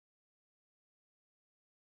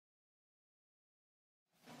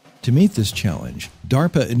To meet this challenge,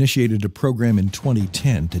 DARPA initiated a program in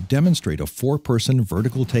 2010 to demonstrate a four-person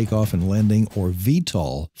vertical takeoff and landing, or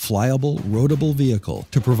VTOL, flyable, roadable vehicle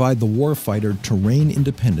to provide the warfighter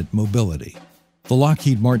terrain-independent mobility. The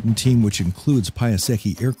Lockheed Martin team, which includes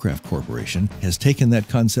Piasecki Aircraft Corporation, has taken that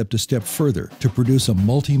concept a step further to produce a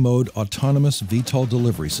multi-mode autonomous VTOL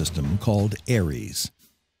delivery system called ARES.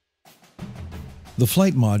 The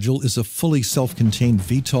flight module is a fully self-contained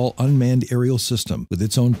VTOL unmanned aerial system with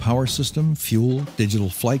its own power system, fuel, digital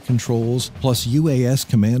flight controls, plus UAS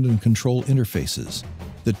command and control interfaces.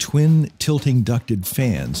 The twin tilting ducted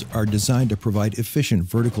fans are designed to provide efficient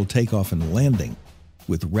vertical takeoff and landing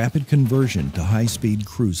with rapid conversion to high-speed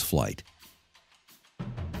cruise flight.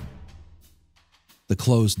 The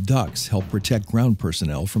closed ducts help protect ground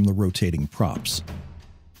personnel from the rotating props.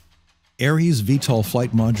 ARES VTOL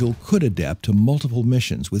flight module could adapt to multiple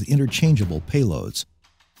missions with interchangeable payloads,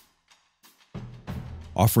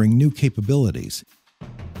 offering new capabilities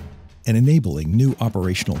and enabling new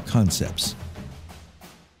operational concepts.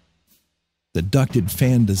 The ducted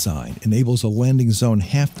fan design enables a landing zone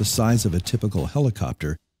half the size of a typical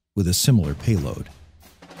helicopter with a similar payload.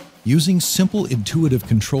 Using simple, intuitive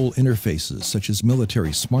control interfaces such as military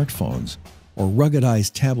smartphones or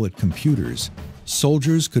ruggedized tablet computers,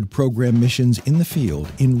 soldiers could program missions in the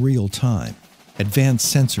field in real time.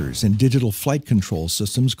 Advanced sensors and digital flight control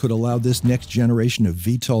systems could allow this next generation of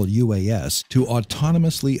VTOL UAS to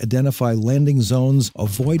autonomously identify landing zones,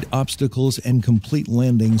 avoid obstacles, and complete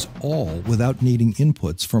landings, all without needing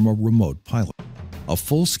inputs from a remote pilot. A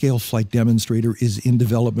full-scale flight demonstrator is in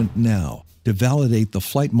development now to validate the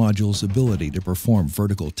flight module's ability to perform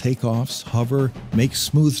vertical takeoffs, hover, make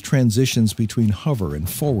smooth transitions between hover and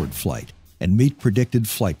forward flight, and meet predicted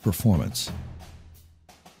flight performance.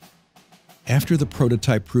 After the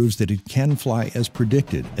prototype proves that it can fly as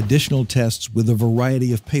predicted, additional tests with a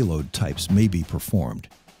variety of payload types may be performed.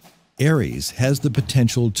 ARES has the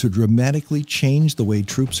potential to dramatically change the way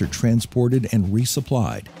troops are transported and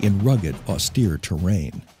resupplied in rugged, austere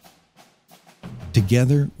terrain.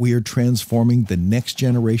 Together, we are transforming the next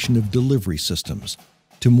generation of delivery systems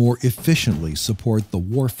to more efficiently support the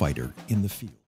warfighter in the field.